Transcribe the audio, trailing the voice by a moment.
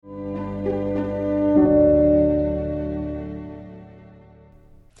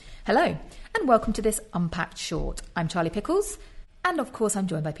Hello, and welcome to this Unpacked Short. I'm Charlie Pickles, and of course I'm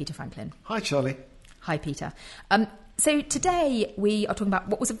joined by Peter Franklin. Hi, Charlie. Hi, Peter. So today we are talking about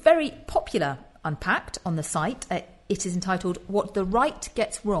what was a very popular Unpacked on the site. It is entitled What the Right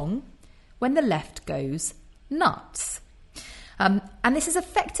Gets Wrong When the Left Goes Nuts. And this is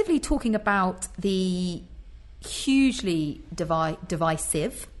effectively talking about the hugely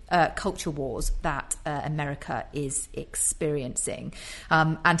divisive culture wars that America is experiencing,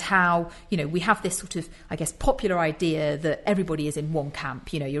 and how, we have this sort of, popular idea that everybody is in one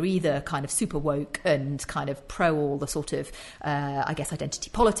camp. You're either kind of super woke and kind of pro all the sort of, identity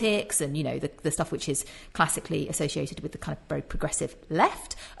politics and, the stuff which is classically associated with the kind of very progressive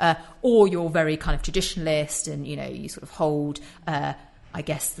left, or you're very kind of traditionalist and, you sort of hold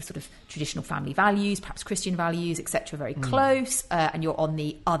the sort of traditional family values, perhaps Christian values, etc., very close, and you're on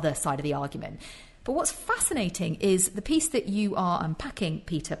the other side of the argument. But what's fascinating is the piece that you are unpacking,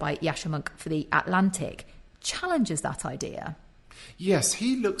 Peter, by Yasha Monk for The Atlantic, challenges that idea. Yes,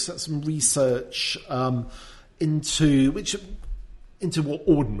 he looks at some research into what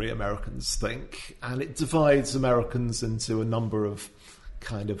ordinary Americans think, and it divides Americans into a number of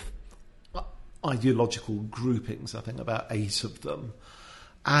kind of ideological groupings, I think about 8 of them.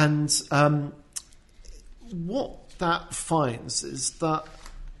 And what that finds is that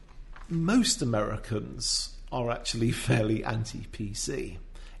most Americans are actually fairly anti-PC.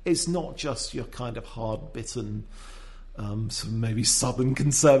 It's not just your kind of hard-bitten, sort of maybe Southern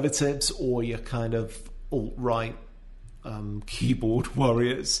conservatives or your kind of alt-right keyboard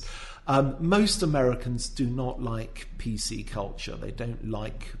warriors. Most Americans do not like PC culture. They don't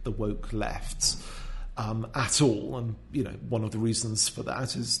like the woke left at all. And, one of the reasons for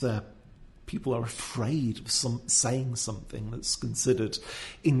that is that people are afraid of saying something that's considered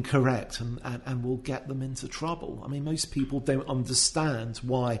incorrect and will get them into trouble. I mean, most people don't understand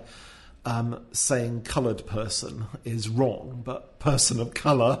why saying coloured person is wrong, but person of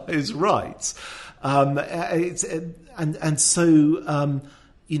colour is right. So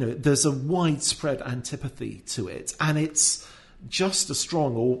there's a widespread antipathy to it, and it's just as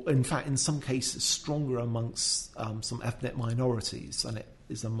strong, or in fact, in some cases, stronger amongst some ethnic minorities than it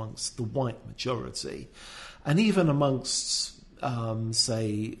is amongst the white majority, and even amongst,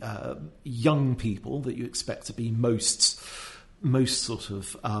 young people that you expect to be most sort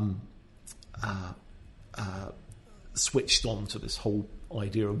of switched on to this whole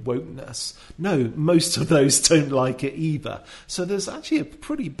idea of wokeness. No, most of those don't like it either. So there's actually a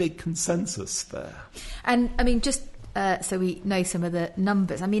pretty big consensus there. And I mean, just so we know some of the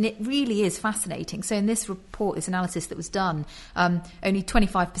numbers, I mean, it really is fascinating. So in this report, this analysis that was done, only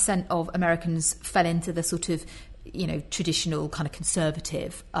 25% of Americans fell into the sort of traditional kind of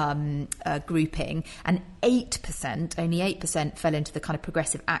conservative grouping, and only 8% fell into the kind of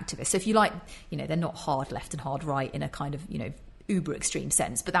progressive activist. So if you like, they're not hard left and hard right in a kind of, uber extreme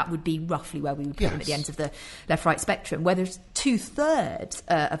sense, but that would be roughly where we would put them at the ends of the left-right spectrum, where there's 2/3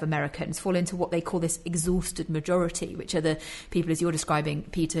 of Americans fall into what they call this exhausted majority, which are the people, as you're describing,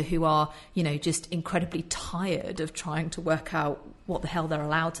 Peter, who are, just incredibly tired of trying to work out what the hell they're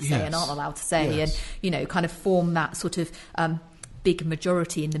allowed to say and aren't allowed to say, and, kind of form that sort of big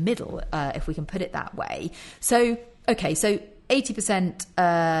majority in the middle, if we can put it that way. So, okay, so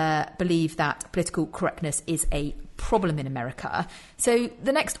 80% believe that political correctness is a problem in America. So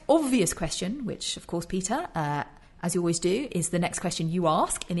the next obvious question, which of course, Peter, as you always do, is the next question you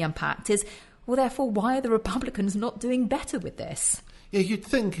ask in the Unpacked is, well, therefore, why are the Republicans not doing better with this? Yeah, you'd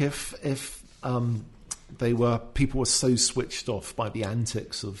think if people were so switched off by the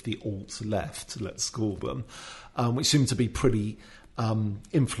antics of the alt-left, let's call them, which seem to be pretty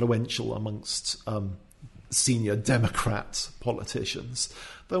influential amongst senior Democrat politicians,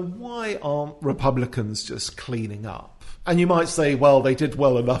 then why aren't Republicans just cleaning up? And you might say, well, they did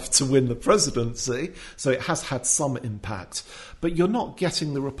well enough to win the presidency, so it has had some impact. But you're not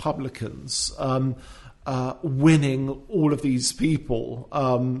getting the Republicans winning all of these people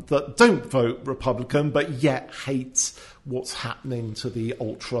that don't vote Republican but yet hate what's happening to the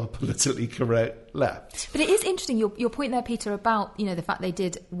ultra politically correct left. But it is interesting, your point there, Peter, about the fact they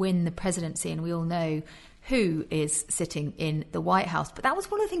did win the presidency, and we all know who is sitting in the White House. But that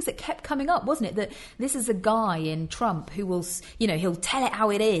was one of the things that kept coming up, wasn't it? That this is a guy in Trump who will, he'll tell it how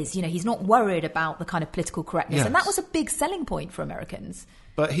it is. He's not worried about the kind of political correctness. Yes. And that was a big selling point for Americans.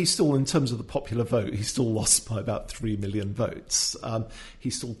 But he's still, in terms of the popular vote, he's still lost by about 3 million votes. He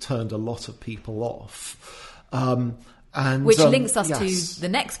still turned a lot of people off. Which links us to the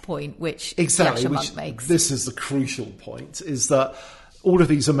next point, which Yasha Monk makes. This is the crucial point, is that all of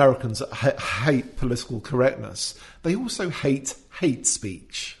these Americans that hate political correctness, they also hate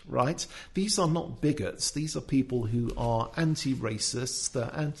speech, right? These are not bigots. These are people who are anti-racists,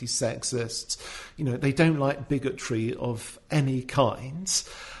 they're anti-sexists. They don't like bigotry of any kind.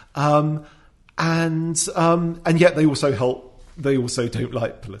 And yet they also don't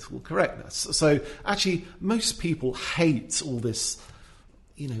like political correctness. So actually, most people hate all this,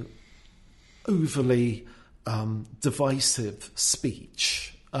 overly divisive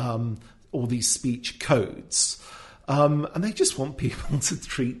speech, all these speech codes. And they just want people to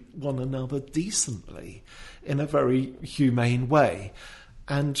treat one another decently in a very humane way.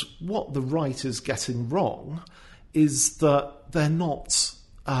 And what the right is getting wrong is that they're not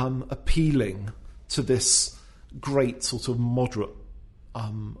appealing to this great sort of moderate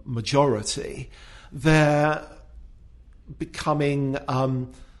majority. They're becoming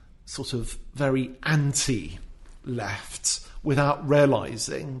sort of very anti-left without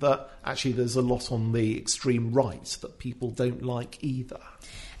realising that actually there's a lot on the extreme right that people don't like either.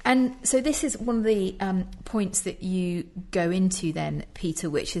 And so this is one of the points that you go into then, Peter,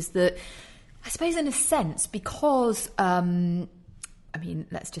 which is that, I suppose in a sense, because...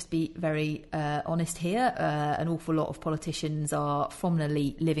 let's just be very honest here. An awful lot of politicians are from an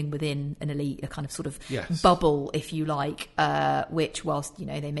elite living within an elite, a kind of sort of bubble, if you like, which, whilst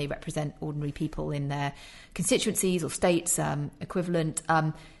they may represent ordinary people in their constituencies or states equivalent,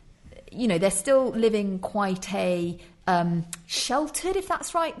 they're still living quite a sheltered, if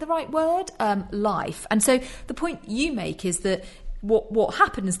that's the right word, life. And so the point you make is that what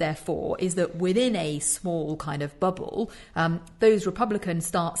happens, therefore, is that within a small kind of bubble, those Republicans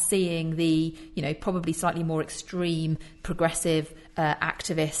start seeing the, probably slightly more extreme, progressive,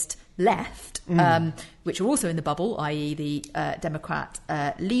 activist left, which are also in the bubble, i.e. the Democrat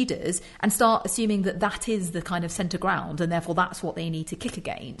leaders, and start assuming that is the kind of centre ground, and therefore that's what they need to kick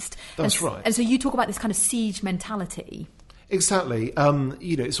against. That's right. And so you talk about this kind of siege mentality. Exactly.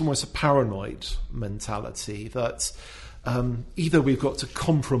 It's almost a paranoid mentality that... either we've got to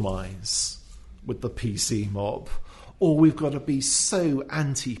compromise with the PC mob, or we've got to be so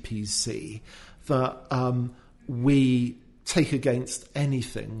anti-PC that we take against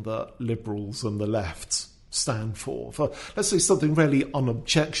anything that liberals and the left stand for. Let's say something really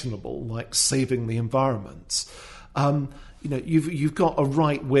unobjectionable, like saving the environment. You've got a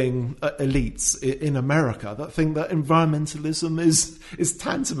right-wing elites in America that think that environmentalism is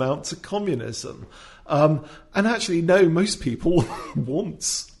tantamount to communism. And actually, no, most people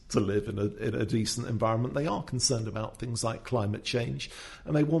want to live in a decent environment. They are concerned about things like climate change,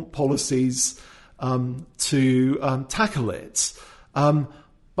 and they want policies to tackle it.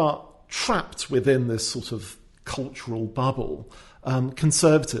 But trapped within this sort of cultural bubble,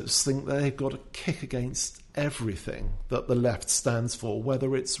 conservatives think that they've got to kick against everything that the left stands for,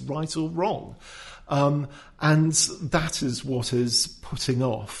 whether it's right or wrong. And that is what is putting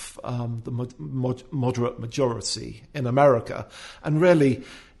off the moderate majority in America. And really,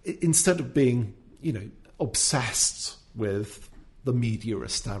 instead of being, obsessed with the media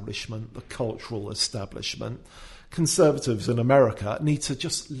establishment, the cultural establishment, conservatives in America need to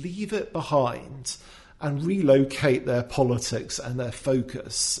just leave it behind and relocate their politics and their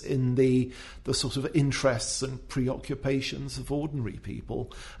focus in the sort of interests and preoccupations of ordinary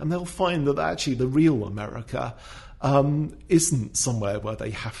people. And they'll find that actually the real America isn't somewhere where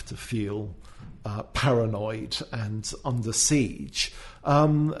they have to feel paranoid and under siege.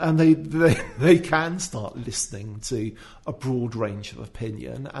 And they can start listening to a broad range of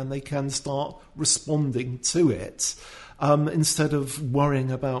opinion, and they can start responding to it instead of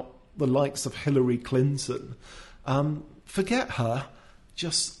worrying about the likes of Hillary Clinton. Forget her,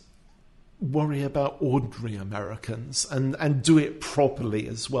 just worry about ordinary Americans and do it properly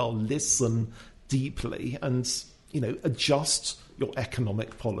as well. Listen deeply and, adjust your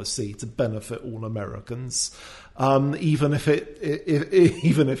economic policy to benefit all Americans, even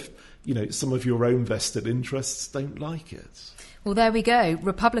if some of your own vested interests don't like it. Well, there we go.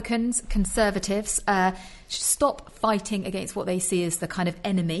 Republicans, conservatives, should stop fighting against what they see as the kind of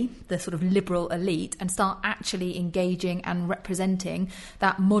enemy, the sort of liberal elite, and start actually engaging and representing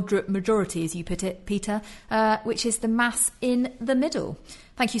that moderate majority, as you put it, Peter, which is the mass in the middle.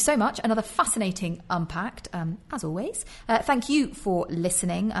 Thank you so much. Another fascinating Unpacked, as always. Thank you for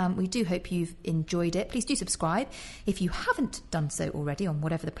listening. We do hope you've enjoyed it. Please do subscribe if you haven't done so already on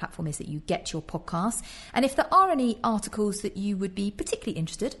whatever the platform is that you get your podcasts. And if there are any articles that you would be particularly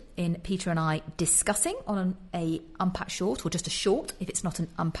interested in Peter and I discussing on a Unpacked short, or just a short, if it's not an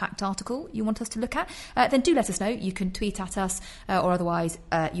Unpacked article you want us to look at, then do let us know. You can tweet at us or otherwise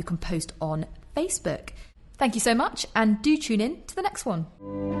you can post on Facebook. Thank you so much, and do tune in to the next one.